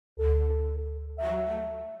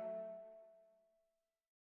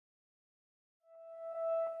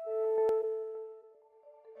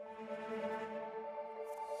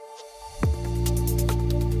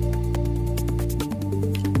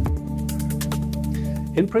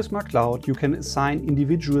In Prisma Cloud, you can assign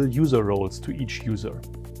individual user roles to each user.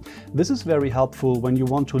 This is very helpful when you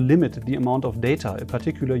want to limit the amount of data a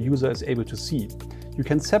particular user is able to see. You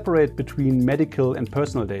can separate between medical and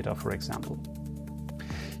personal data, for example.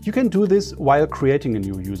 You can do this while creating a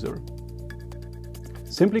new user.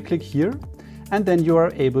 Simply click here, and then you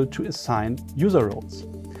are able to assign user roles.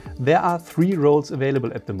 There are 3 roles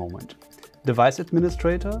available at the moment: Device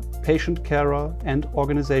Administrator, Patient Carer, and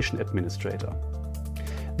Organization Administrator.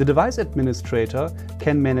 The Device Administrator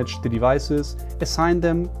can manage the devices, assign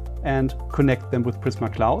them, and connect them with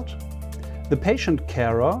Prisma Cloud. The Patient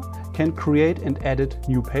Carer can create and edit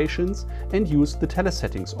new patients and use the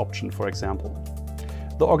telesettings option, for example.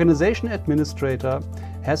 The Organization Administrator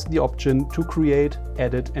has the option to create,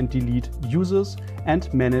 edit, and delete users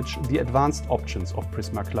and manage the advanced options of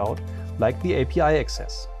Prisma Cloud, like the API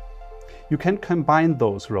access. You can combine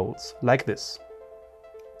those roles like this.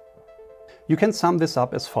 You can sum this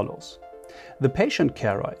up as follows. The Patient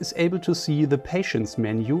Carer is able to see the patient's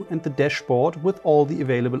menu and the dashboard with all the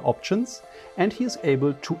available options, and he is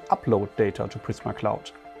able to upload data to Prisma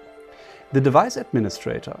Cloud. The Device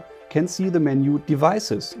Administrator can see the menu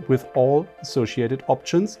Devices with all associated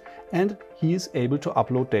options, and he is able to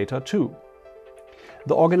upload data too.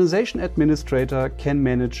 The Organization Administrator can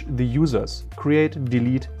manage the users, create,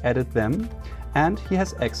 delete, edit them, and he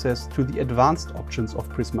has access to the advanced options of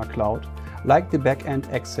Prisma Cloud, like the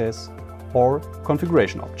backend access or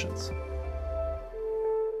configuration options.